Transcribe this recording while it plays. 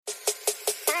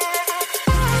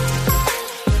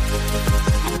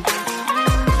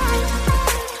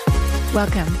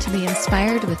Welcome to the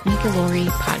Inspired with Mika Lori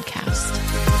podcast.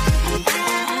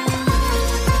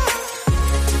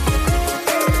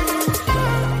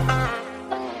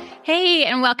 Hey,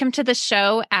 and welcome to the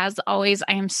show. As always,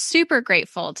 I am super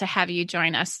grateful to have you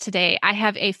join us today. I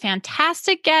have a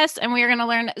fantastic guest, and we are going to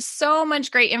learn so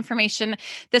much great information.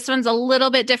 This one's a little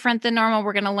bit different than normal.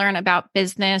 We're going to learn about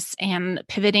business and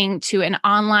pivoting to an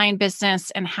online business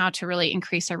and how to really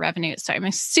increase our revenue. So I'm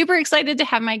super excited to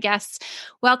have my guests.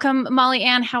 Welcome, Molly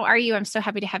Ann. How are you? I'm so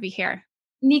happy to have you here.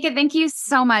 Mika, thank you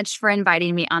so much for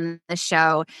inviting me on the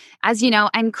show. As you know,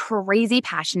 I'm crazy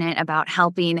passionate about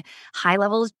helping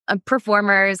high-level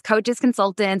performers, coaches,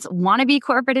 consultants, wannabe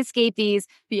corporate escapees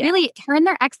really turn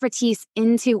their expertise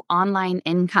into online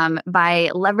income by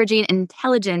leveraging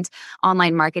intelligent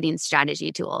online marketing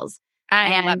strategy tools.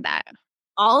 I love that.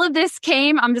 All of this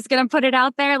came, I'm just going to put it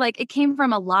out there, it came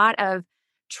from a lot of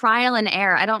trial and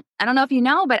error. I don't know if you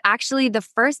know, but actually the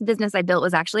first business I built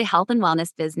was actually a health and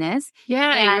wellness business.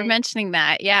 Yeah, you were mentioning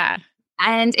that. Yeah.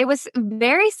 And it was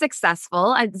very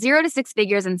successful at 0 to 6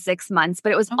 figures in 6 months,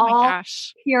 but it was all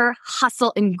pure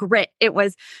hustle and grit. It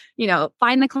was,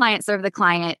 find the client, serve the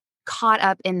client, caught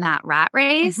up in that rat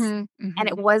race. And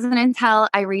it wasn't until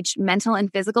I reached mental and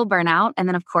physical burnout. And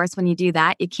then of course, when you do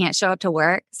that, you can't show up to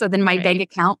work. So then my bank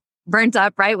account burnt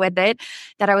up right with it,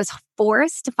 that I was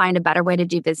forced to find a better way to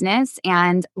do business.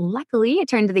 And luckily, I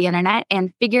turned to the internet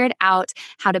and figured out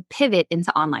how to pivot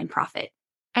into online profit.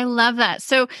 I love that.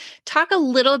 So talk a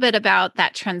little bit about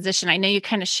that transition. I know you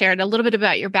kind of shared a little bit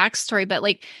about your backstory, but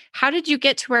how did you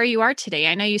get to where you are today?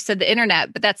 I know you said the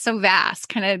internet, but that's so vast.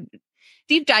 Kind of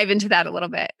deep dive into that a little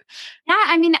bit.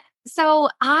 Yeah, so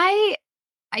I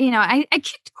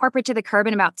kicked corporate to the curb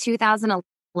in about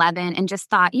 2011 and just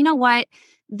thought, you know what?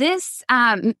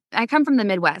 I come from the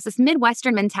Midwest, this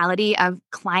Midwestern mentality of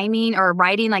climbing or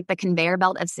riding the conveyor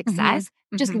belt of success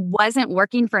just wasn't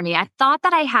working for me. I thought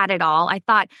that I had it all. I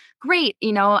thought, great,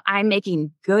 I'm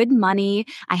making good money.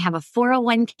 I have a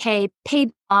 401k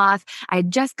paid off. I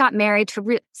just got married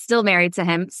still married to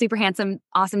him, super handsome,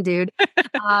 awesome dude.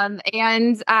 And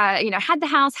had the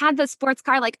house, had the sports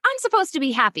car. I'm supposed to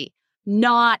be happy.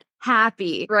 Not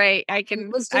happy. Right. I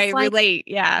relate.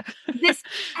 Yeah.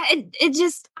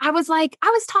 I was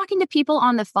talking to people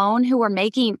on the phone who were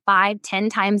making 5-10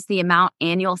 times the amount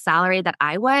annual salary that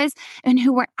I was, and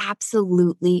who were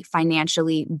absolutely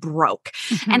financially broke.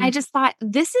 And I just thought,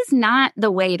 this is not the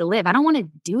way to live. I don't want to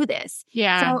do this.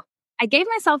 Yeah. So I gave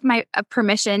myself my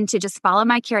permission to just follow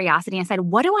my curiosity and said,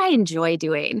 what do I enjoy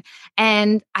doing?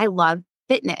 And I love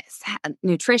fitness,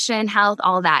 nutrition, health,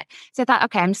 all that. So I thought,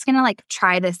 okay, I'm just going to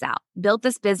try this out. Built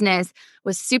this business,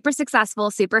 was super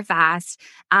successful, super fast.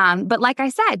 But like I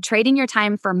said, trading your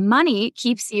time for money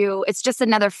keeps you, it's just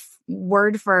another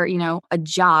word for, a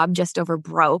job just over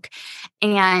broke.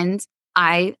 And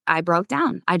I broke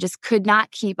down. I just could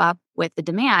not keep up with the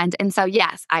demand. And so,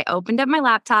 yes, I opened up my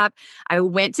laptop. I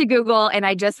went to Google and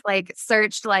I just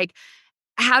searched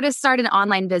how to start an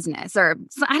online business,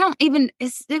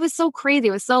 it was so crazy.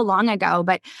 It was so long ago,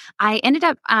 but I ended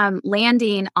up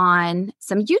landing on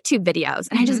some YouTube videos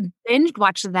and I just binge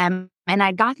watched them. And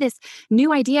I got this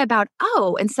new idea about,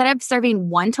 instead of serving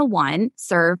one-to-one,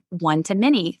 serve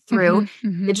one-to-many through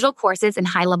digital courses and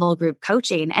high-level group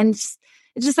coaching. And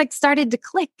it just started to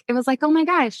click. It was oh my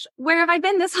gosh, where have I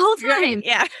been this whole time?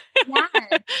 Yeah.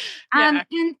 And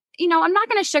I'm not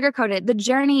going to sugarcoat it. The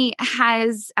journey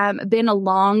has been a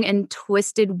long and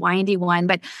twisted, windy one,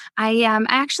 but I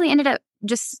actually ended up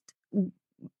just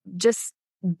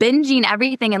binging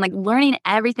everything and learning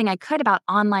everything I could about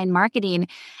online marketing.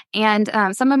 And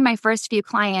some of my first few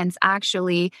clients,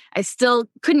 actually, I still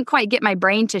couldn't quite get my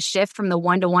brain to shift from the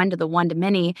one-to-one to the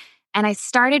one-to-many. And I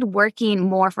started working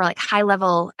more for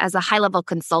as a high level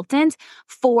consultant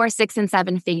for 6 and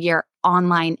 7 figure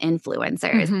online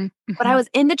influencers. But I was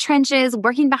in the trenches,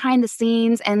 working behind the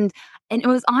scenes. And it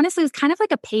was kind of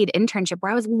like a paid internship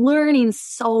where I was learning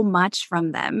so much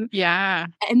from them. Yeah.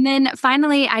 And then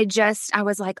finally, I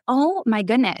was like, oh my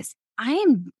goodness, I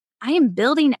am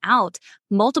building out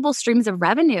multiple streams of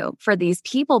revenue for these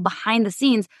people behind the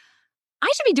scenes.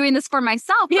 I should be doing this for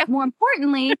myself, but more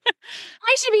importantly,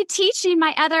 I should be teaching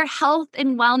my other health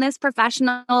and wellness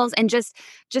professionals and just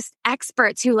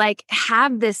experts who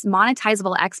have this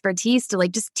monetizable expertise to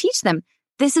just teach them.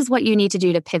 This is what you need to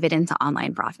do to pivot into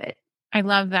online profit. I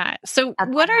love that. So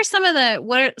what are some of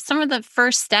the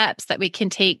first steps that we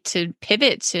can take to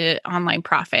pivot to online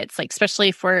profits? Especially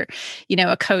if we're,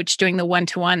 a coach doing the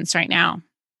one-to-ones right now.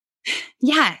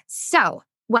 Yeah. So,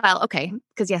 well, okay.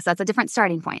 Because yes, that's a different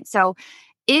starting point. So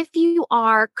if you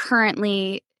are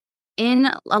currently in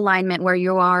alignment where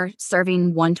you are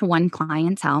serving one-to-one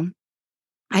clientele,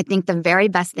 I think the very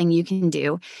best thing you can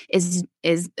do is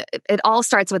it all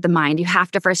starts with the mind. You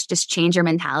have to first just change your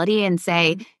mentality and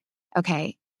say,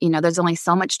 okay, there's only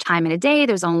so much time in a day.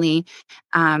 There's only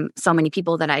so many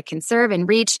people that I can serve and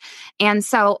reach. And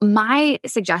so my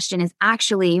suggestion is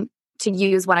actually to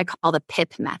use what I call the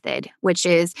PIP method, which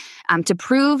is to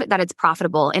prove that it's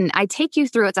profitable. And I take you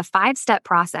through, it's a 5-step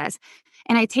process.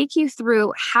 And I take you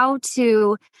through how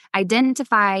to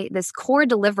identify this core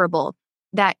deliverable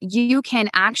that you can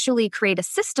actually create a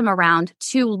system around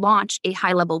to launch a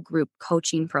high-level group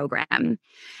coaching program.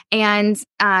 And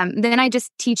then I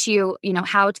just teach you,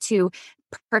 how to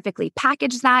perfectly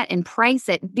package that and price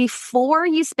it before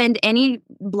you spend any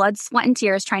blood, sweat, and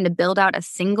tears trying to build out a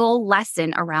single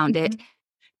lesson around it.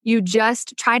 You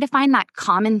just try to find that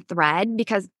common thread,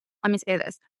 because let me say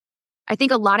this. I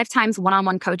think a lot of times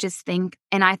one-on-one coaches think,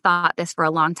 and I thought this for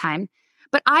a long time,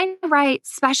 but I write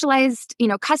specialized,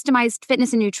 customized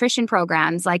fitness and nutrition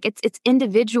programs. Like it's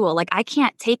individual. Like I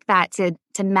can't take that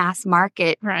to mass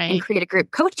market and create a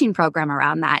group coaching program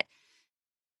around that.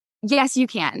 Yes, you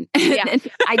can. Yeah.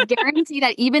 I guarantee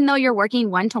that even though you're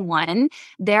working one-to-one,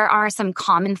 there are some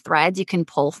common threads you can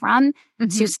pull from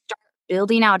to start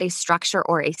building out a structure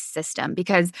or a system.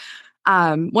 Because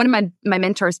one of my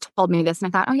mentors told me this, and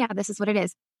I thought, oh yeah, this is what it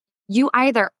is. You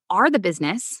either are the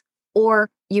business or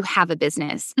you have a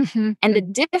business. And the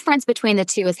difference between the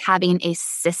two is having a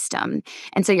system.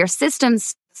 And so your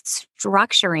system's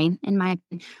structuring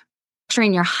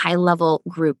your high-level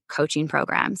group coaching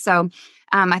program. So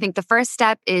I think the first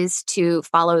step is to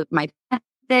follow my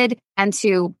method and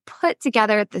to put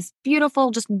together this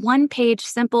beautiful, just one-page,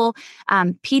 simple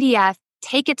PDF,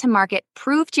 take it to market,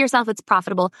 prove to yourself it's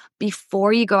profitable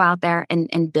before you go out there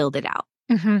and build it out.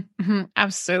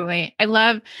 Absolutely. I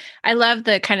love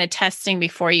the kind of testing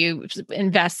before you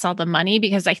invest all the money,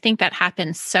 because I think that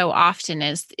happens so often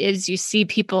is you see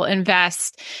people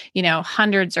invest,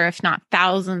 hundreds or if not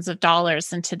thousands of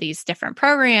dollars into these different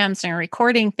programs and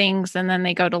recording things. And then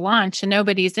they go to launch and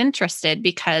nobody's interested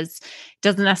because it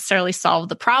doesn't necessarily solve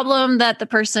the problem that the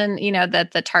person,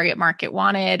 that the target market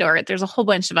wanted, or there's a whole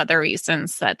bunch of other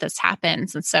reasons that this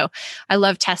happens. And so I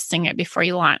love testing it before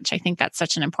you launch. I think that's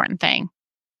such an important thing.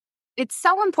 It's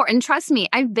so important. Trust me,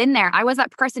 I've been there. I was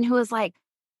that person who was like,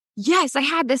 yes, I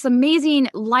had this amazing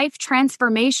life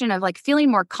transformation of like feeling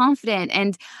more confident,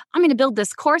 and I'm going to build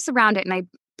this course around it. And I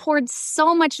poured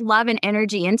so much love and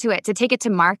energy into it to take it to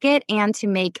market and to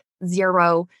make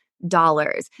 $0.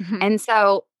 And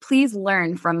so please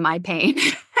learn from my pain.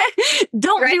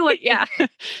 Don't do it. Yeah.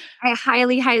 I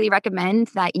highly, highly recommend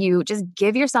that you just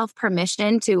give yourself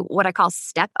permission to what I call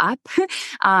step up.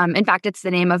 In fact, it's the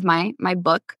name of my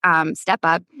book, Step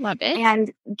Up. Love it.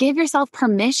 And give yourself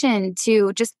permission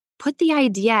to just put the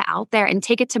idea out there and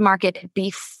take it to market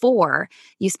before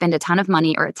you spend a ton of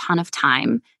money or a ton of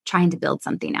time trying to build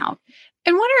something out.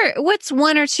 And what's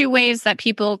one or two ways that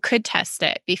people could test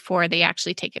it before they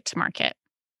actually take it to market?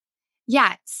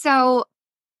 Yeah. So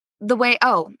the way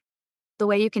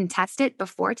you can test it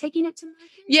before taking it to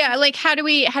market? Yeah, like how do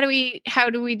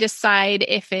we decide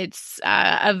if it's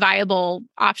a viable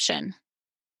option?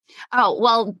 Oh,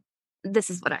 well,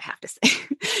 this is what I have to say.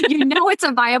 It's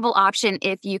a viable option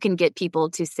if you can get people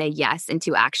to say yes and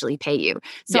to actually pay you.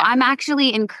 So yeah. I'm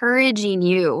actually encouraging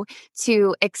you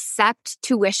to accept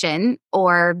tuition,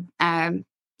 or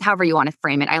however you want to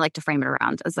frame it. I like to frame it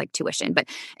around as like tuition, but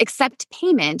accept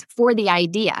payment for the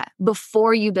idea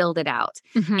before you build it out.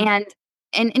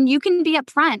 And you can be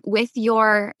upfront with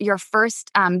your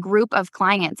first group of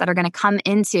clients that are going to come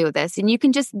into this. And you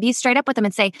can just be straight up with them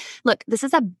and say, look, this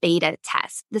is a beta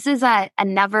test. This is a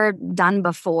never done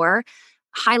before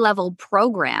high-level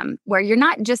program where you're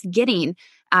not just getting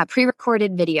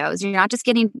pre-recorded videos. You're not just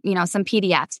getting, some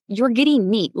PDFs. You're getting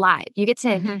me live. You get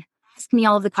to ask me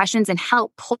all of the questions and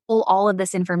help pull all of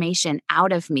this information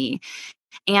out of me.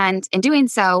 And in doing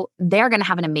so, they're going to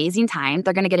have an amazing time.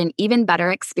 They're going to get an even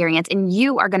better experience. And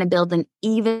you are going to build an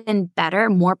even better,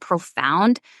 more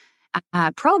profound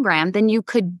program than you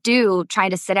could do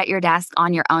trying to sit at your desk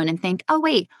on your own and think, oh,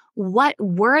 wait, what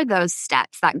were those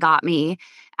steps that got me,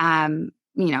 to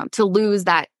lose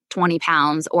that 20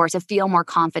 pounds or to feel more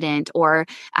confident or,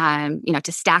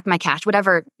 to stack my cash,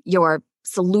 whatever your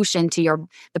solution to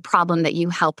the problem that you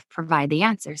help provide the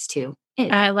answers to.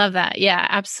 I love that. Yeah,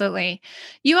 absolutely.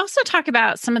 You also talk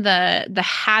about some of the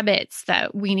habits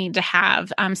that we need to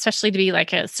have, especially to be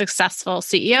like a successful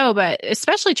CEO, but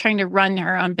especially trying to run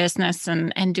our own business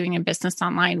and doing a business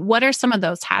online. What are some of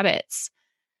those habits?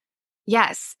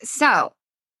 Yes. So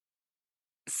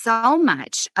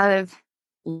much of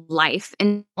life,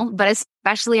 but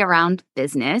especially around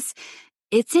business,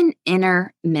 it's an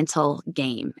inner mental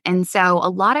game. And so a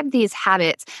lot of these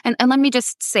habits, and let me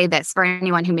just say this for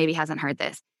anyone who maybe hasn't heard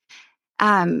this.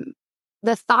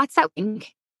 The thoughts that we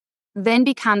think then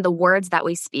become the words that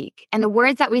we speak. And the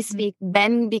words that we speak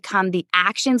then become the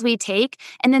actions we take.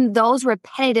 And then those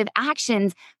repetitive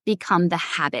actions become the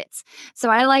habits. So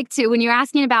I like to, when you're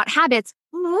asking about habits,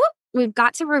 we've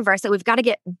got to reverse it. We've got to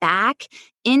get back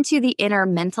into the inner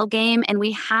mental game. And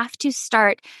we have to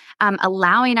start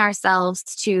allowing ourselves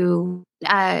to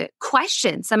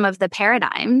question some of the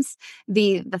paradigms,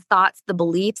 the thoughts, the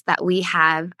beliefs that we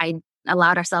have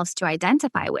allowed ourselves to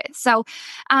identify with. So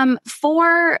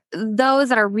for those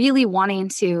that are really wanting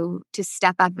to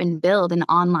step up and build an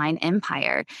online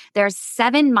empire, there's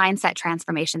 7 mindset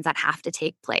transformations that have to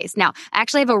take place. Now, I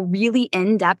actually have a really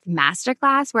in-depth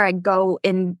masterclass where I go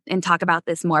in and talk about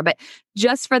this more, but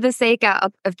just for the sake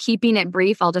of keeping it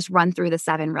brief, I'll just run through the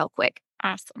 7 real quick.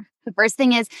 Awesome. The first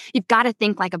thing is you've got to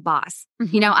think like a boss.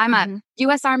 You know, I'm a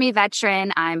U.S. Army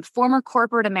veteran. I'm former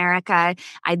corporate America.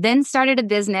 I then started a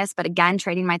business, but again,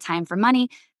 trading my time for money.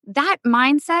 That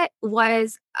mindset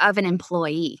was of an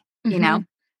employee, you know,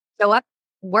 show up,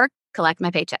 work, collect my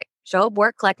paycheck. Show up,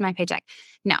 work, collect my paycheck.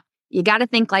 No, you got to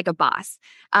think like a boss.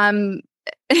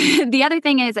 The other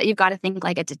thing is that you've got to think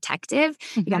like a detective.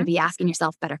 You got to be asking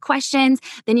yourself better questions.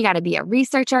 Then you got to be a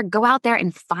researcher, go out there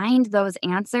and find those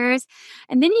answers.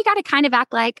 And then you got to kind of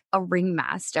act like a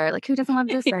ringmaster. Like, who doesn't love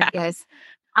this circus?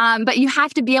 But you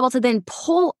have to be able to then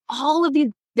pull all of these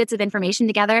bits of information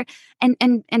together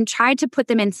and try to put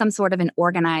them in some sort of an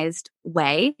organized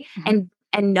way.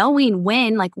 And knowing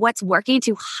when, like what's working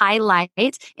to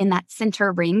highlight in that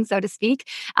center ring, so to speak,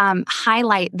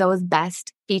 highlight those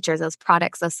best features, those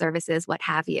products, those services, what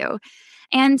have you.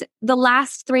 And the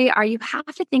last 3 are you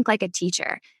have to think like a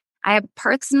teacher. I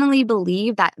personally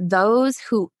believe that those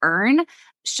who earn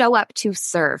show up to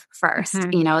serve first.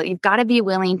 You know, you've got to be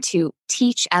willing to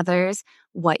teach others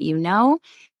what you know.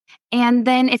 And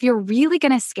then if you're really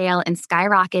going to scale and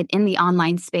skyrocket in the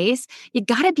online space, you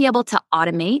got to be able to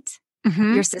automate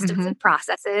your systems and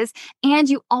processes. And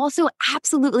you also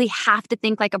absolutely have to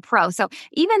think like a pro. So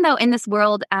even though in this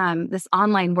world, this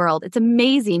online world, it's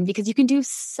amazing because you can do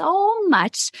so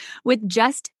much with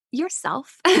just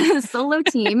yourself, solo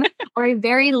team, or a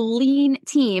very lean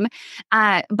team.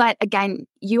 But again,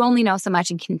 you only know so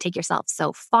much and can take yourself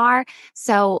so far.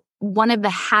 So one of the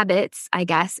habits, I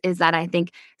guess, is that I think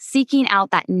seeking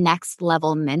out that next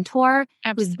level mentor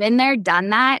who's been there, done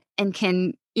that, and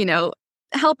can, you know,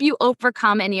 help you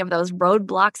overcome any of those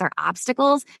roadblocks or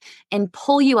obstacles and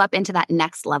pull you up into that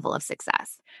next level of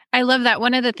success. I love that.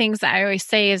 One of the things that I always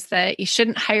say is that you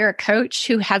shouldn't hire a coach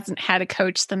who hasn't had a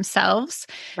coach themselves,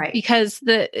 right? Because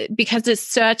it's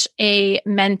such a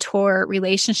mentor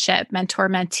relationship,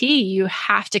 mentor-mentee. You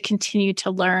have to continue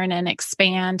to learn and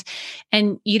expand,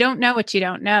 and you don't know what you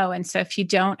don't know. And so if you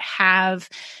don't have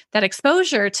that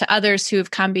exposure to others who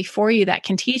have come before you that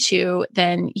can teach you,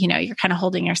 then, you know, you're kind of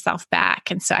holding yourself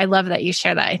back. And so I love that you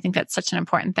share that. I think that's such an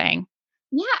important thing.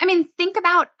 Yeah. I mean, think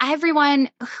about everyone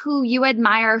who you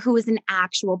admire who is an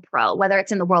actual pro, whether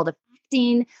it's in the world of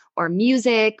acting or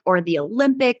music or the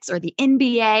Olympics or the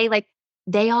NBA, like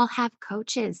they all have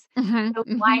coaches. So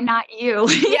why not you?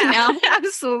 Yeah, you know?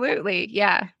 Absolutely.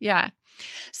 Yeah. Yeah.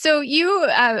 So you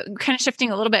kind of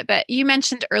shifting a little bit, but you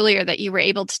mentioned earlier that you were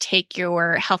able to take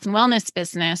your health and wellness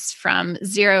business from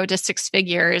 0 to 6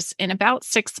 figures in about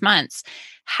 6 months.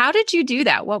 How did you do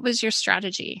that? What was your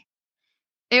strategy?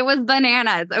 It was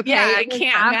bananas. Okay. Yeah, I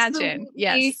can't imagine.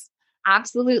 Yes.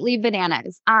 Absolutely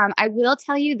bananas. I will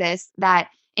tell you this, that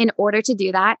in order to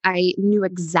do that, I knew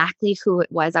exactly who it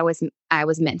was I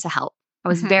was meant to help. I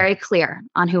was very clear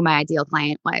on who my ideal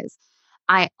client was.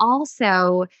 I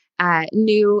also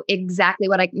knew exactly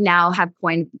what I now have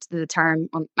coined the term.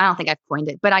 I don't think I've coined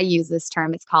it, but I use this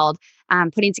term. It's called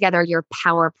putting together your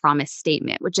power promise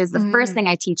statement, which is the first thing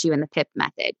I teach you in the PIP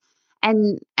method.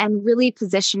 And really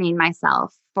positioning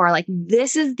myself for like,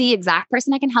 this is the exact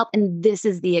person I can help, and this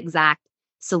is the exact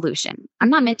solution. I'm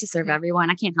not meant to serve everyone.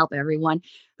 I can't help everyone.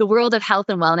 The world of health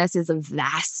and wellness is a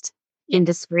vast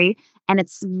industry, and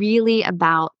it's really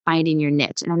about finding your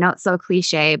niche. And I know it's so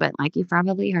cliche, but like you've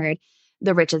probably heard,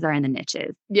 the riches are in the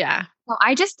niches. Yeah. So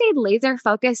I just stayed laser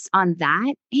focused on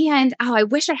that. And I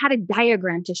wish I had a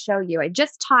diagram to show you. I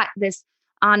just taught this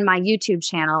on my YouTube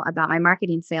channel about my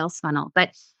marketing sales funnel.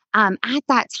 But at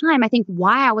that time, I think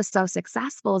why I was so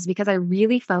successful is because I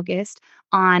really focused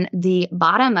on the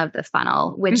bottom of the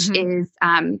funnel, which is,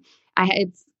 I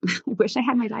wish I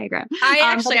had my diagram.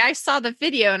 I saw the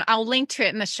video, and I'll link to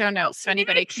it in the show notes so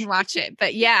anybody can watch it.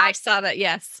 But yeah, I saw that.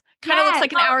 Yes. kind of looks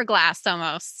like an well, hourglass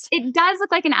almost. it does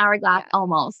look like an hourglass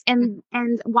almost. And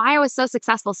why I was so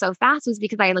successful so fast was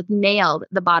because I like nailed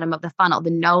the bottom of the funnel, the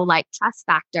no like trust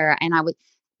factor. And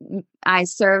I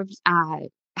served,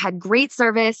 had great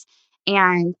service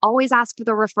and always asked for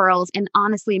the referrals. And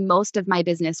honestly, most of my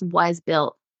business was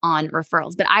built on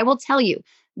referrals. But I will tell you,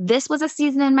 this was a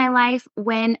season in my life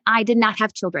when I did not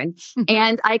have children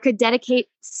and I could dedicate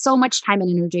so much time and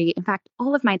energy. In fact,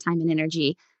 all of my time and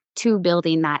energy to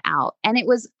building that out. And it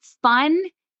was fun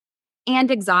and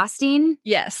exhausting.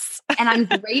 Yes. And I'm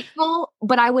grateful,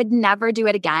 but I would never do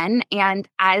it again. And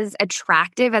as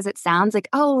attractive as it sounds, like,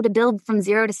 oh, to build from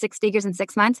 0 to 6 figures in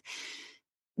 6 months,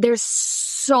 there's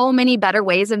so many better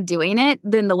ways of doing it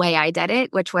than the way I did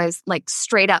it, which was like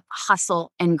straight up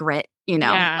hustle and grit,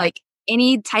 like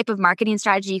any type of marketing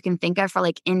strategy you can think of for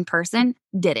like in person,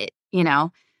 did it,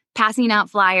 passing out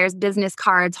flyers, business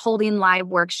cards, holding live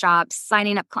workshops,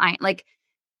 signing up client, like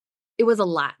it was a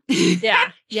lot.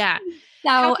 Yeah. Yeah.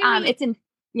 So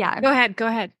Go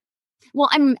ahead. Well,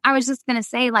 I was just going to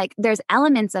say, like, there's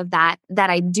elements of that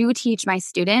I do teach my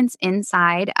students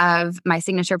inside of my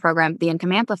signature program, the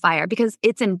Income Amplifier, because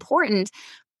it's important,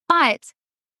 but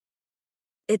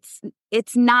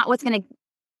it's not what's going to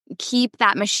keep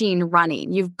that machine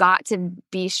running. You've got to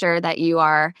be sure that you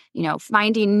are,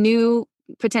 finding new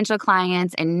potential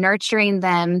clients and nurturing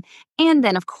them. And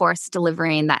then, of course,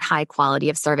 delivering that high quality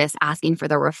of service, asking for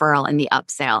the referral and the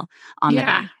upsell on the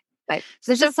back. But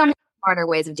there's just so many smarter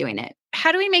ways of doing it.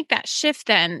 How do we make that shift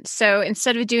then? So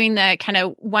instead of doing the kind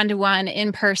of one-to-one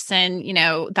in person,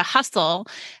 the hustle,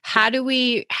 how do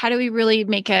we really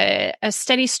make a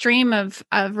steady stream of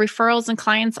referrals and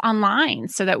clients online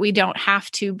so that we don't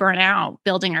have to burn out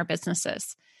building our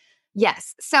businesses?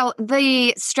 Yes. So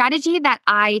the strategy that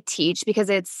I teach, because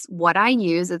it's what I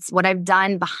use, it's what I've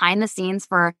done behind the scenes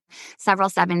for several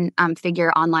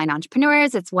seven-figure online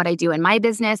entrepreneurs. It's what I do in my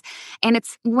business. And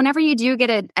it's whenever you do get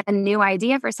a new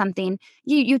idea for something,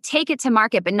 you take it to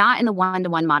market, but not in the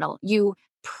one-to-one model. You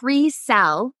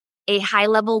pre-sell a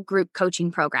high-level group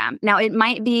coaching program. Now, it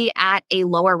might be at a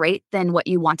lower rate than what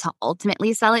you want to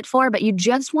ultimately sell it for, but you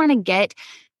just want to get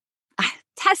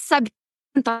test subject.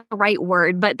 The right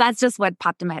word, but that's just what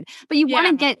popped in my head. But you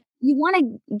want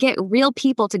to get real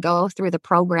people to go through the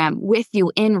program with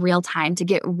you in real time to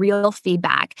get real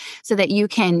feedback so that you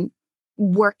can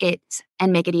work it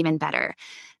and make it even better.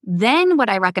 Then what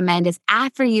I recommend is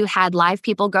after you had live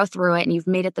people go through it and you've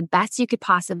made it the best you could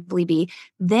possibly be,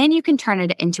 then you can turn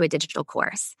it into a digital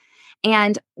course.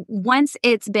 And once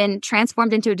it's been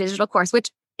transformed into a digital course, which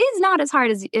is not as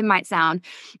hard as it might sound,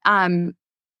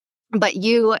 but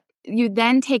you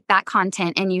then take that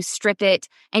content and you strip it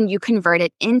and you convert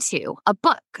it into a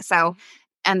book. So,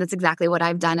 and that's exactly what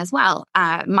I've done as well.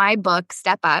 My book,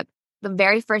 Step Up, the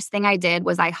very first thing I did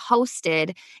was I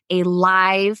hosted a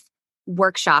live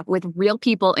workshop with real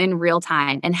people in real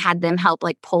time and had them help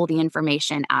like pull the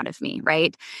information out of me,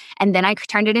 right? And then I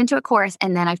turned it into a course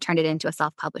and then I've turned it into a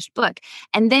self-published book.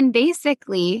 And then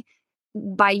basically,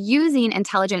 by using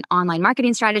intelligent online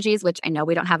marketing strategies, which I know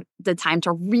we don't have the time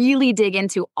to really dig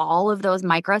into all of those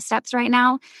micro steps right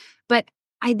now, but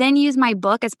I then use my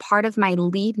book as part of my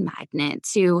lead magnet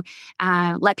to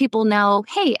let people know,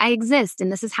 hey, I exist and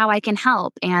this is how I can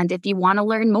help. And if you want to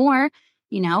learn more,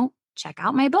 check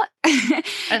out my book. I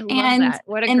love that.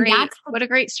 What a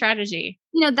great strategy.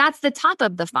 That's the top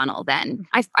of the funnel then.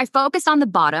 I focused on the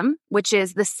bottom, which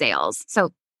is the sales.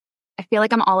 So I feel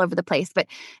like I'm all over the place, but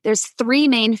there's 3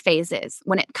 main phases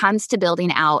when it comes to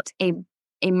building out a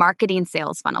marketing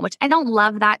sales funnel, which I don't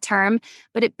love that term,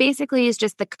 but it basically is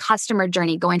just the customer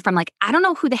journey going from like, I don't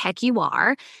know who the heck you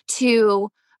are to,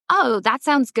 oh, that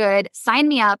sounds good. Sign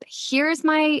me up. Here's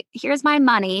my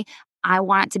money. I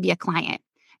want to be a client.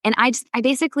 And I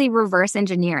basically reverse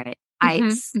engineer it. I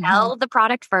sell the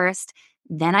product first.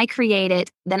 Then I create it.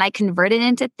 Then I convert it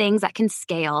into things that can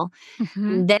scale.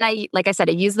 Then like I said,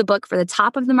 I use the book for the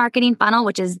top of the marketing funnel,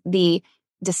 which is the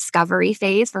discovery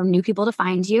phase for new people to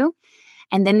find you.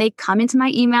 And then they come into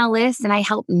my email list and I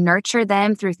help nurture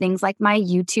them through things like my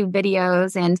YouTube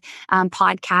videos and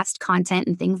podcast content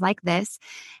and things like this.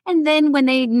 And then when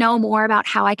they know more about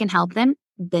how I can help them,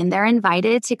 then they're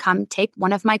invited to come take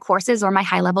one of my courses or my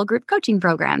high-level group coaching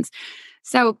programs.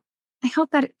 So I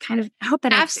hope that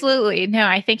absolutely. No,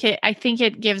 I think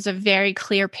it gives a very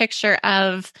clear picture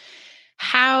of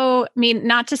how,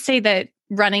 not to say that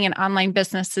running an online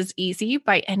business is easy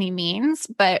by any means,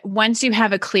 but once you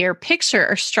have a clear picture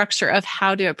or structure of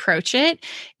how to approach it,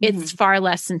 it's far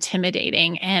less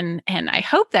intimidating. And I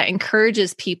hope that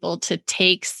encourages people to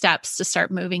take steps to start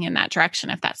moving in that direction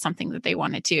if that's something that they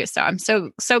want to do. So I'm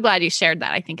so glad you shared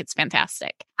that. I think it's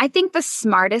fantastic. I think the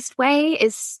smartest way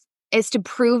is to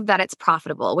prove that it's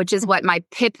profitable, which is what my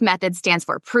PIP method stands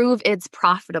for. Prove it's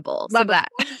profitable. Love that.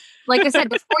 Like I said,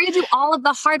 before you do all of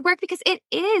the hard work, because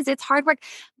it's hard work.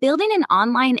 Building an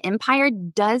online empire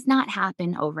does not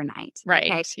happen overnight.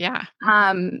 Right. Okay? Yeah.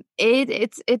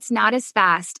 It's not as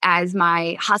fast as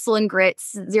my hustle and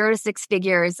grits, 0 to 6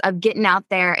 figures of getting out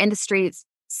there in the streets,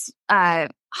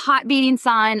 hot beating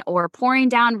sun or pouring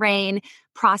down rain,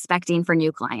 prospecting for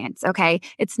new clients. Okay.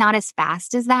 It's not as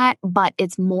fast as that, but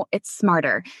it's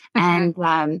smarter. And,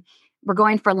 we're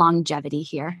going for longevity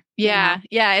here. Yeah.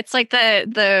 Yeah. It's like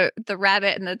the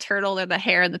rabbit and the turtle, or the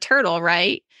hare and the turtle,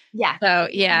 right? Yeah. So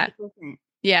yeah. 100%.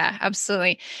 Yeah,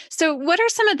 absolutely. So what are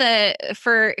some of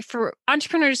for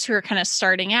entrepreneurs who are kind of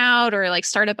starting out, or like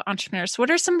startup entrepreneurs, what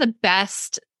are some of the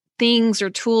best things or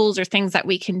tools or things that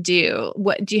we can do?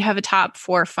 What do you have a top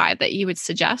 4 or 5 that you would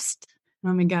suggest?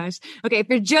 Oh my gosh. Okay. If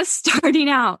you're just starting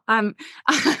out,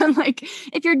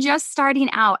 if you're just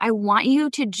starting out, I want you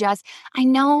to I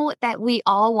know that we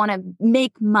all want to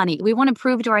make money. We want to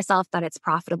prove to ourselves that it's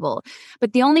profitable,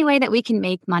 but the only way that we can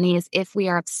make money is if we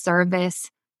are of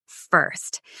service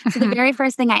first. So the very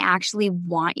first thing I actually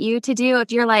want you to do,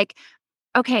 if you're like,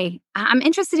 okay, I'm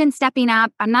interested in stepping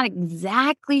up, I'm not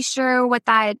exactly sure what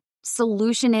that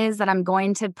solution is that I'm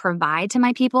going to provide to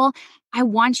my people, I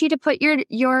want you to put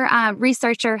your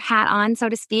researcher hat on, so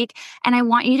to speak, and I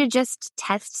want you to just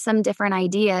test some different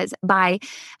ideas by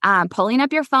pulling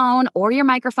up your phone or your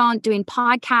microphone, doing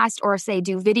podcast, or say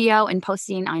do video and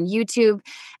posting on YouTube,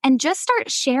 and just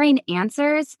start sharing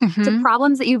answers to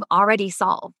problems that you've already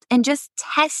solved, and just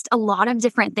test a lot of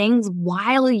different things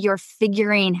while you're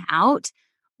figuring out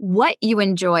what you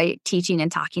enjoy teaching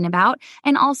and talking about,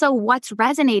 and also what's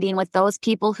resonating with those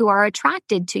people who are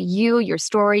attracted to you, your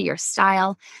story, your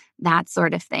style, that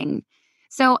sort of thing.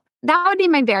 So that would be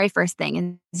my very first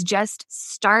thing, is just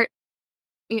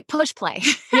push play.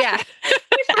 Yeah,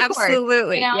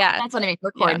 absolutely. Yeah. That's what I mean.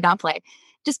 Record, not play.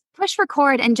 Just push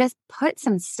record and just put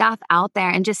some stuff out there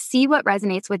and just see what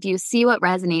resonates with you, see what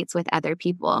resonates with other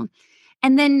people.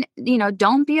 And then,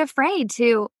 don't be afraid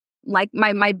to, like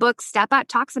my book, Step Up,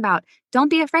 talks about, don't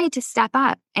be afraid to step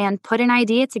up and put an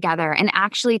idea together and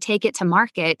actually take it to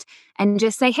market and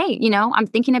just say, hey, I'm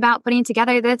thinking about putting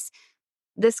together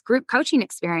this group coaching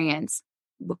experience.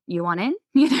 You want in?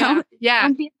 Yeah.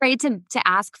 Don't be afraid to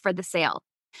ask for the sale.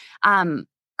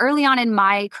 Early on in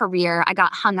my career, I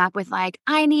got hung up with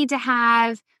I need to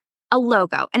have a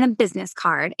logo and a business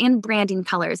card and branding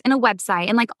colors and a website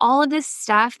and all of this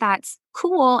stuff that's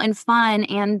cool and fun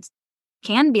and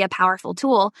can be a powerful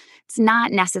tool. It's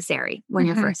not necessary when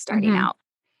you're first starting out.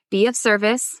 Be of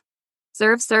service,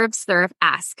 serve,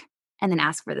 ask, and then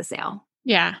ask for the sale.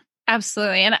 Yeah,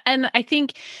 absolutely. And I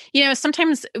think,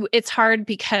 sometimes it's hard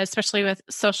because, especially with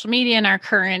social media in our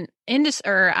current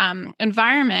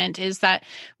environment, is that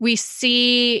we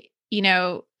see,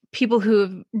 people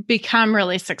who've become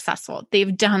really successful.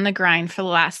 They've done the grind for the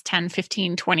last 10,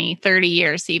 15, 20, 30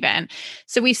 years even.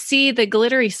 So we see the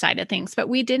glittery side of things, but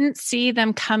we didn't see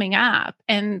them coming up.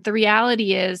 And the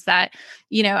reality is that,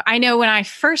 I know when I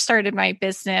first started my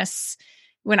business,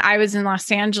 when I was in Los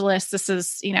Angeles, this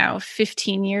is,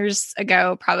 15 years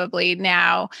ago, probably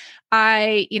now,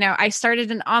 I started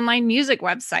an online music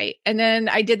website, and then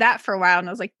I did that for a while and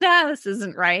I was like, nah, this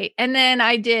isn't right. And then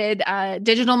I did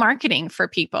digital marketing for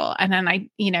people. And then I,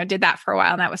 did that for a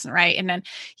while and that wasn't right. And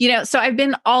then, so I've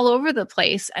been all over the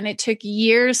place, and it took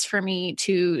years for me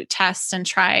to test and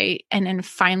try and then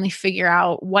finally figure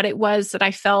out what it was that I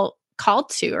felt called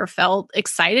to or felt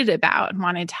excited about and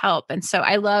wanted to help. And so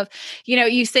I love,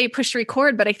 you say push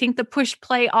record, but I think the push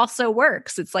play also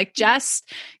works. It's just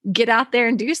get out there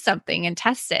and do something and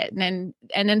test it and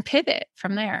then pivot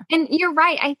from there. And you're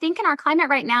right. I think in our climate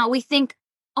right now, we think,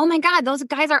 oh my God, those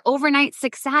guys are overnight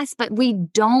success, but we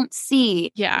don't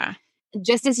see. Yeah.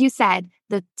 Just as you said,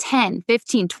 the 10,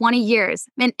 15, 20 years.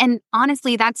 And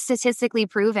honestly, that's statistically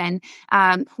proven.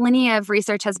 Plenty of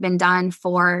research has been done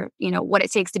for, what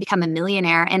it takes to become a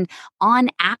millionaire. And on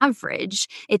average,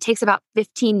 it takes about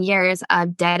 15 years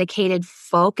of dedicated,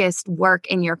 focused work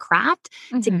in your craft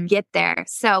to get there.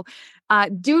 So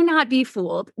do not be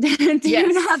fooled. Do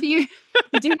not be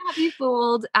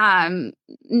fooled.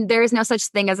 There is no such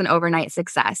thing as an overnight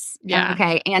success. Yeah.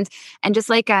 Okay. And just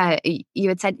like you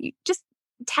had said, just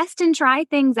test and try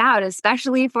things out,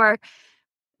 especially for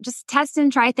just test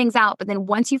and try things out. But then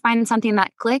once you find something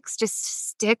that clicks, just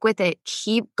stick with it.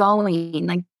 Keep going.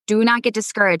 Like, do not get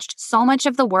discouraged. So much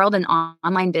of the world in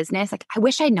online business, like I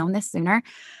wish I'd known this sooner.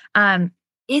 Um,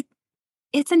 it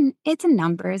it's a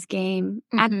numbers game.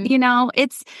 Mm-hmm.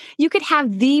 You could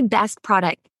have the best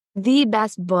product, the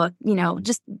best book,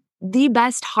 just the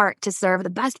best heart to serve, the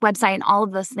best website and all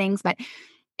of those things. But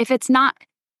if it's not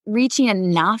reaching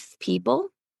enough people,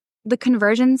 the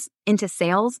conversions into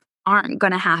sales aren't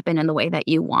going to happen in the way that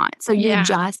you want. So you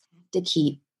just have to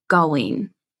keep going.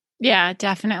 Yeah,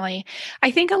 definitely.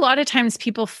 I think a lot of times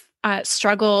people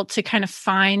struggle to kind of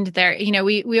find their,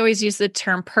 we always use the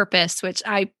term purpose, which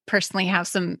I personally have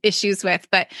some issues with,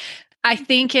 but I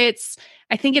think it's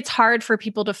hard for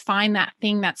people to find that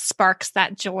thing that sparks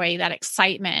that joy, that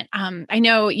excitement. I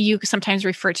know you sometimes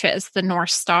refer to it as the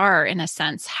North Star in a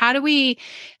sense. How do we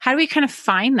kind of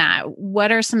find that?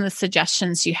 What are some of the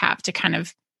suggestions you have to kind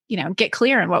of, get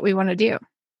clear on what we want to do?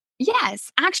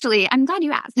 Yes, actually, I'm glad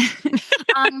you asked.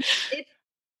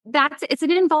 It's an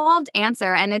involved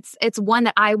answer, and it's one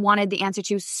that I wanted the answer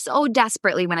to so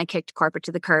desperately when I kicked corporate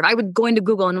to the curb. I would go into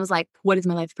Google and was like, "What is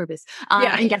my life's purpose?"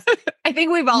 And guess I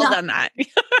think we've all done that.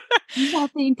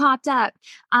 Nothing popped up.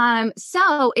 I'll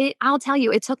tell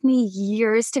you, it took me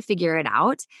years to figure it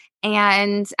out,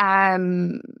 and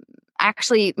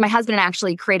actually, my husband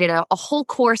actually created a whole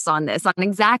course on this, on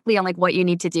like what you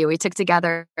need to do. We took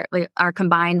together our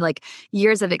combined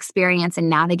years of experience in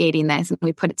navigating this, and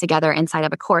we put it together inside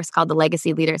of a course called the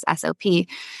Legacy Leaders SOP.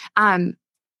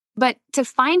 But to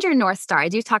find your North Star, I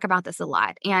do talk about this a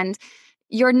lot, and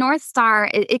your North Star,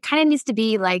 it kind of needs to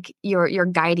be like your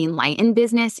guiding light in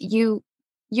business. You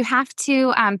have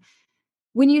to.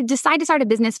 When you decide to start a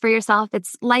business for yourself,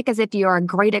 it's like as if you're a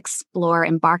great explorer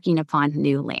embarking upon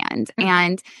new land.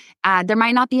 And there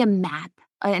might not be a map,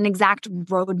 an exact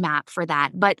roadmap for that.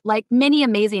 But like many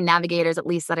amazing navigators, at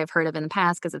least that I've heard of in the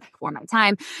past, because it's before my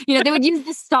time, they would use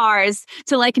the stars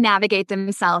to navigate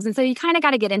themselves. And so you kind of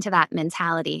got to get into that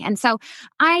mentality. And so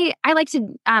I like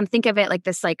to think of it like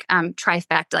this,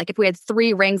 trifecta. Like if we had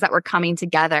 3 rings that were coming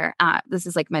together, this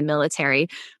is like my military.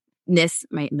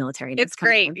 My military. It's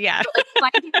great. Yeah.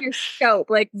 Finding your scope,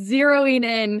 zeroing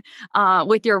in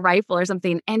with your rifle or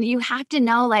something. And you have to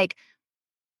know,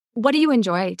 what do you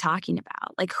enjoy talking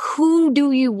about? Who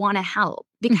do you want to help?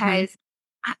 Because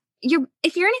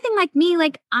if you're anything like me,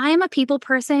 I'm a people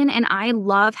person and I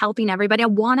love helping everybody. I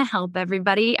want to help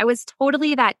everybody. I was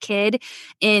totally that kid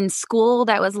in school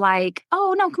that was like,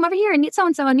 oh no, come over here and meet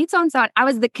so-and-so and meet so-and-so. I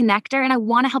was the connector and I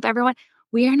want to help everyone.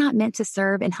 We are not meant to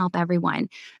serve and help everyone.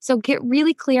 So get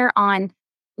really clear on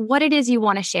what it is you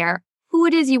want to share, who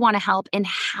it is you want to help, and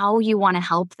how you want to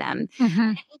help them.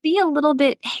 It'll be a little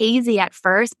bit hazy at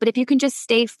first, but if you can just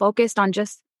stay focused on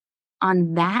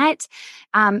that,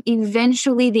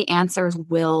 eventually the answers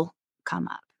will come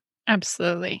up.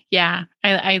 Absolutely. Yeah.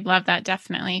 I love that.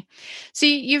 Definitely. So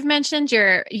you've mentioned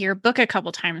your book a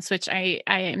couple times, which I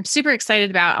am super excited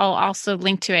about. I'll also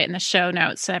link to it in the show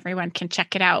notes so everyone can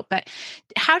check it out. But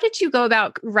how did you go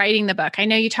about writing the book? I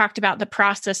know you talked about the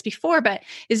process before, but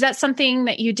is that something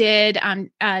that you did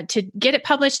to get it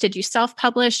published? Did you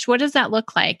self-publish? What does that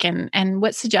look like? And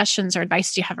what suggestions or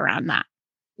advice do you have around that?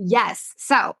 Yes.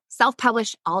 So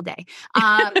self-publish all day.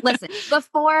 Listen,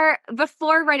 before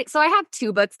writing, so I have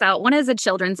 2 books out. One is a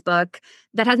children's book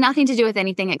that has nothing to do with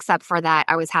anything except for that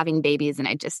I was having babies and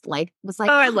I just was like,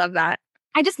 oh, I love that.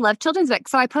 I just love children's books.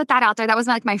 So I put that out there. That was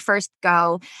my first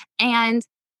go. And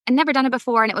I'd never done it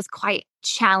before and it was quite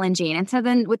challenging. And so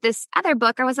then with this other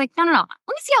book, I was like, no. Let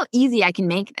me see how easy I can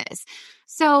make this.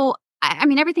 So, I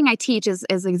mean, everything I teach is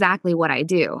exactly what I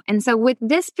do. And so with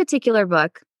this particular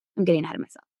book, I'm getting ahead of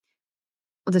myself.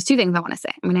 Well, there's 2 things I want to say.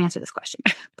 I'm going to answer this question.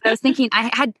 But I was thinking, I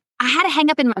had a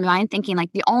hang up in my mind thinking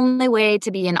the only way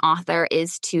to be an author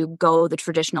is to go the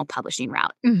traditional publishing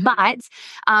route. But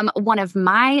one of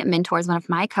my mentors, one of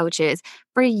my coaches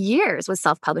for years was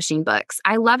self-publishing books.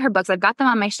 I love her books. I've got them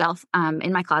on my shelf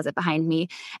in my closet behind me,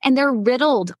 and they're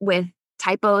riddled with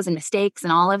typos and mistakes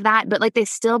and all of that, but they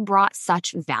still brought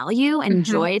such value and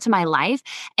joy to my life.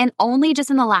 And only just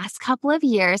in the last couple of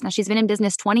years, now she's been in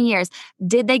business 20 years,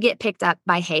 did they get picked up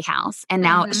by Hay House. And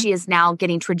now she is now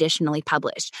getting traditionally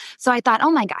published. So I thought, oh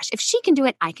my gosh, if she can do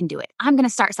it, I can do it. I'm going to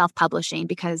start self-publishing,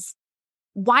 because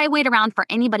why wait around for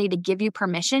anybody to give you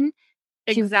permission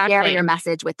to share your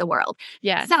message with the world?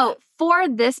 Yeah. So for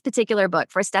this particular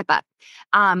book, for Step Up,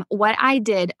 what I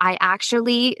did, I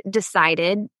actually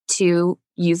decided to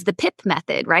use the PIP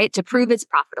method, right? To prove it's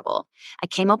profitable. I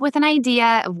came up with an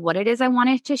idea of what it is I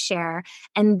wanted to share.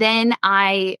 And then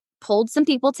I pulled some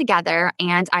people together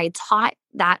and I taught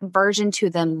that version to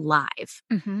them live.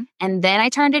 Mm-hmm. And then I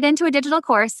turned it into a digital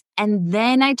course. And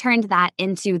then I turned that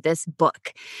into this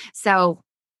book. So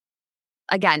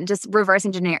again, just reverse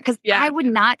engineer. Because I would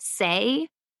not say,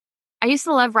 I used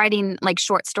to love writing like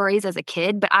short stories as a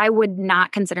kid, but I would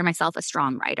not consider myself a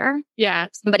strong writer. Yeah.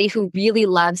 Somebody who really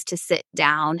loves to sit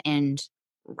down and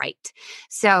write.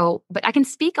 So, but I can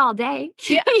speak all day,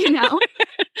 you know?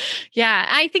 Yeah,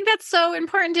 I think that's so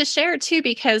important to share too,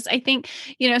 because I think,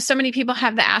 so many people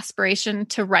have the aspiration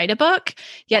to write a book,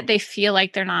 yet they feel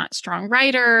like they're not strong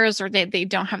writers, or they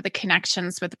don't have the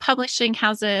connections with the publishing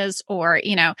houses, or,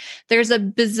 there's a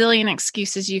bazillion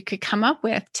excuses you could come up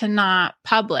with to not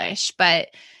publish. But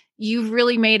you've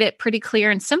really made it pretty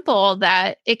clear and simple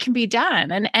that it can be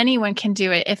done, and anyone can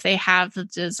do it if they have the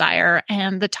desire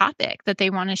and the topic that they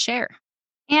want to share.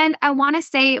 And I want to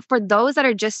say, for those that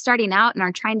are just starting out and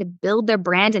are trying to build their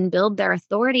brand and build their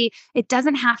authority, it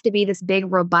doesn't have to be this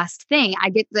big, robust thing. I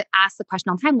get to ask the question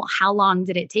all the time, well, how long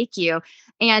did it take you?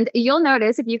 And you'll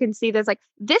notice, if you can see this, like,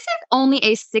 this is only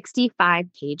a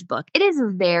 65-page book. It is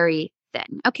very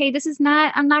thin. Okay,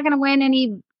 I'm not going to win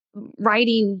any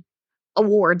writing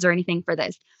awards or anything for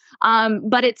this.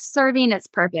 But it's serving its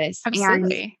purpose.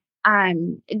 Absolutely.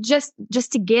 And just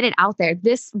to get it out there,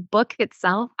 this book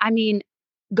itself, I mean,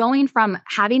 going from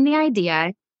having the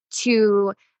idea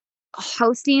to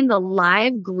hosting the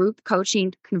live group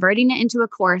coaching, converting it into a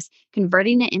course,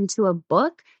 converting it into a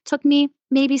book took me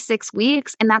maybe 6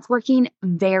 weeks. And that's working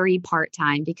very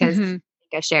part-time because, like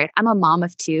I shared, I'm a mom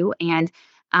of 2, and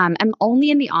I'm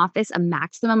only in the office a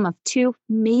maximum of 2,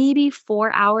 maybe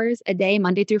 4 hours a day,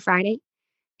 Monday through Friday,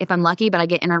 if I'm lucky, but I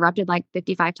get interrupted like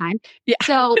 55 times. Yeah.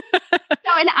 So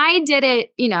and I did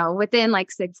it, within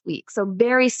like 6 weeks. So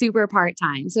very super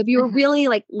part-time. So if you were really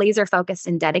like laser focused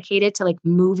and dedicated to like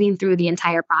moving through the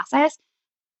entire process,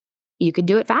 you could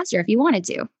do it faster if you wanted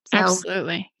to. So,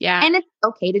 absolutely. Yeah. And it's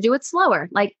okay to do it slower.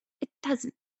 Like, it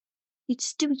doesn't, you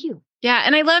just do you. Yeah.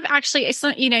 And I love, actually,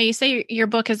 you say your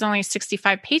book is only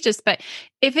 65 pages, but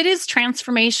if it is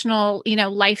transformational,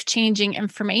 life-changing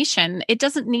information, it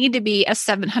doesn't need to be a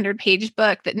 700-page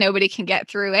book that nobody can get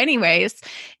through anyways.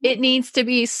 It needs to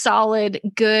be solid,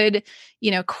 good,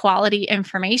 quality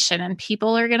information, and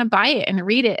people are going to buy it and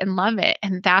read it and love it.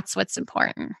 And that's what's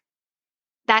important.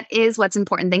 That is what's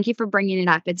important. Thank you for bringing it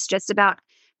up. It's just about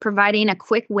providing a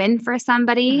quick win for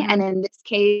somebody. And in this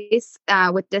case,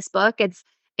 with this book,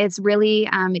 it's really,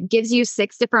 it gives you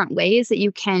 6 different ways that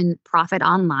you can profit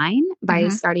online by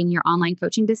starting your online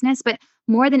coaching business. But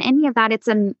more than any of that, it's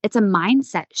a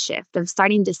mindset shift of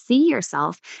starting to see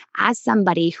yourself as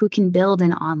somebody who can build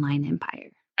an online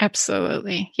empire.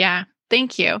 Absolutely. Yeah.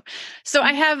 Thank you. So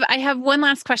I have one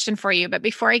last question for you, but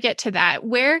before I get to that,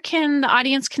 where can the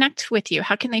audience connect with you?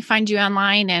 How can they find you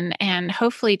online and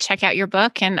hopefully check out your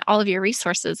book and all of your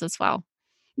resources as well?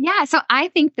 Yeah, so I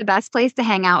think the best place to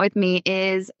hang out with me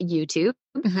is YouTube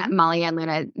at Molly Ann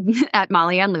Luna at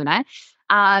Molly Ann Luna.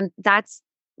 That's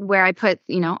where I put,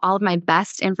 all of my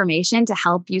best information to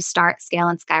help you start, scale,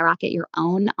 and skyrocket your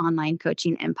own online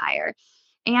coaching empire.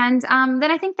 And then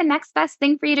I think the next best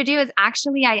thing for you to do is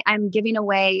actually, I'm giving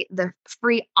away the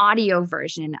free audio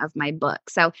version of my book.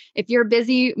 So if you're a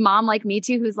busy mom like me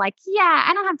too, who's like, yeah,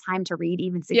 I don't have time to read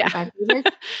even 65 pages,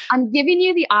 I'm giving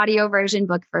you the audio version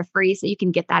book for free. So you can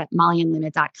get that at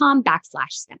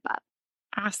mollyandluna.com/step-up.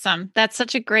 Awesome. That's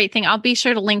such a great thing. I'll be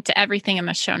sure to link to everything in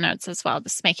the show notes as well,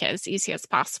 just make it as easy as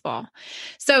possible.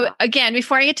 So again,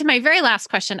 before I get to my very last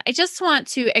question, I just want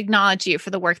to acknowledge you for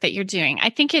the work that you're doing.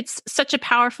 I think it's such a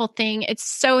powerful thing. It's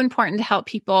so important to help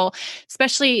people,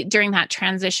 especially during that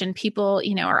transition. People,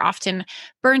 are often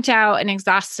burnt out and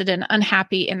exhausted and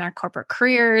unhappy in their corporate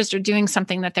careers or doing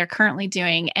something that they're currently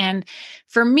doing. And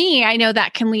for me, I know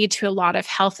that can lead to a lot of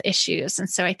health issues. And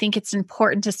so I think it's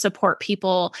important to support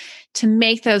people to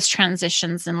make those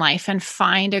transitions in life and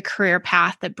find a career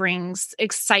path that brings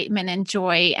excitement and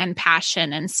joy and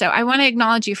passion. And so I want to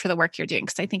acknowledge you for the work you're doing,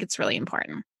 because I think it's really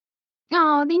important.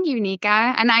 Oh, thank you, Nika.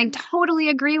 And I totally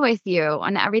agree with you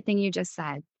on everything you just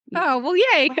said. Oh, well,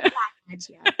 yay.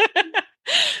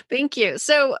 Thank you.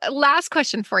 So last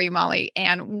question for you, Molly.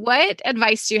 And what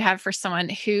advice do you have for someone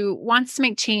who wants to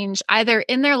make change either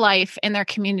in their life, in their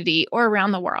community, or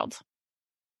around the world?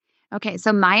 Okay,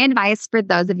 so my advice for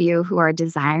those of you who are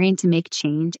desiring to make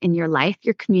change in your life,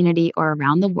 your community, or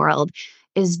around the world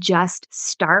is just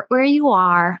start where you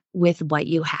are with what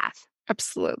you have.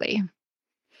 Absolutely.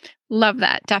 Love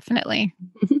that. Definitely.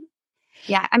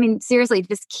 Yeah, I mean, seriously,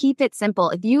 just keep it simple.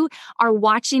 If you are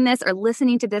watching this or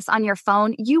listening to this on your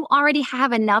phone, you already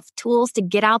have enough tools to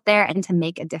get out there and to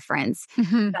make a difference.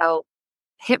 So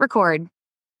hit record,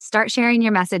 Start sharing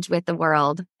your message with the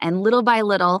world. And little by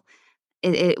little,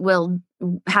 it will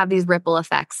have these ripple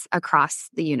effects across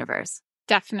the universe.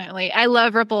 Definitely. I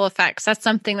love ripple effects. That's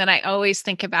something that I always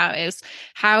think about is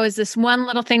how is this one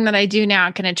little thing that I do now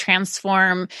going to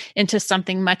transform into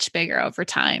something much bigger over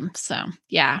time? So,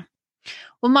 yeah.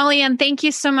 Well, Molly-Ann, thank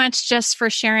you so much just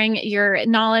for sharing your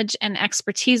knowledge and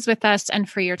expertise with us and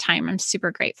for your time. I'm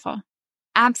super grateful.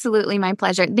 Absolutely. My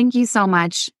pleasure. Thank you so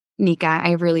much, Nika.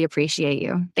 I really appreciate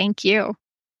you. Thank you.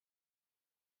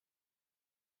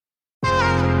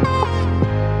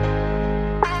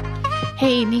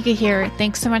 Hey, Nika here.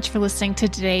 Thanks so much for listening to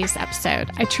today's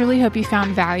episode. I truly hope you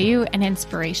found value and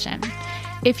inspiration.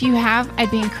 If you have,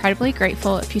 I'd be incredibly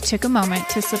grateful if you took a moment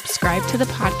to subscribe to the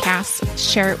podcast,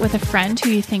 share it with a friend who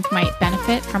you think might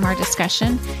benefit from our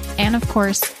discussion, and of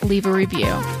course, leave a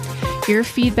review. Your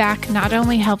feedback not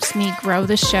only helps me grow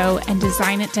the show and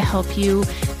design it to help you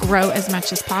grow as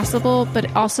much as possible, but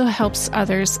it also helps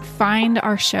others find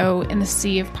our show in the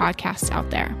sea of podcasts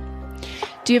out there.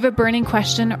 Do you have a burning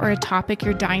question or a topic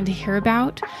you're dying to hear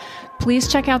about?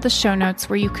 Please check out the show notes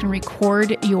where you can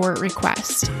record your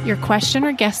request. Your question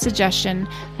or guest suggestion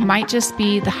might just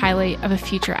be the highlight of a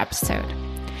future episode.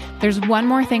 There's one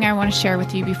more thing I want to share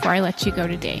with you before I let you go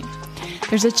today.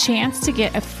 There's a chance to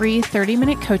get a free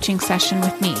 30-minute coaching session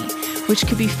with me, which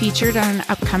could be featured on an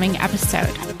upcoming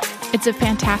episode. It's a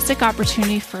fantastic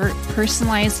opportunity for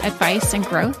personalized advice and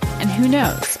growth, and who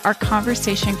knows, our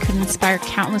conversation could inspire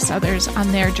countless others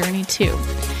on their journey too.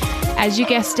 As you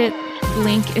guessed it, the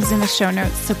link is in the show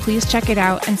notes, so please check it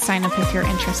out and sign up if you're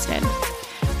interested.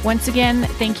 Once again,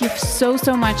 thank you so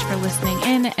much for listening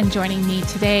in and joining me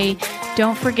today.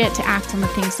 Don't forget to act on the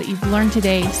things that you've learned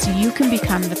today so you can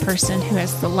become the person who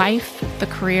has the life, the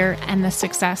career, and the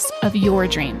success of your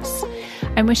dreams.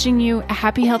 I'm wishing you a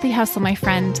happy, healthy hustle, my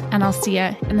friend, and I'll see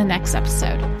you in the next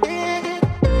episode.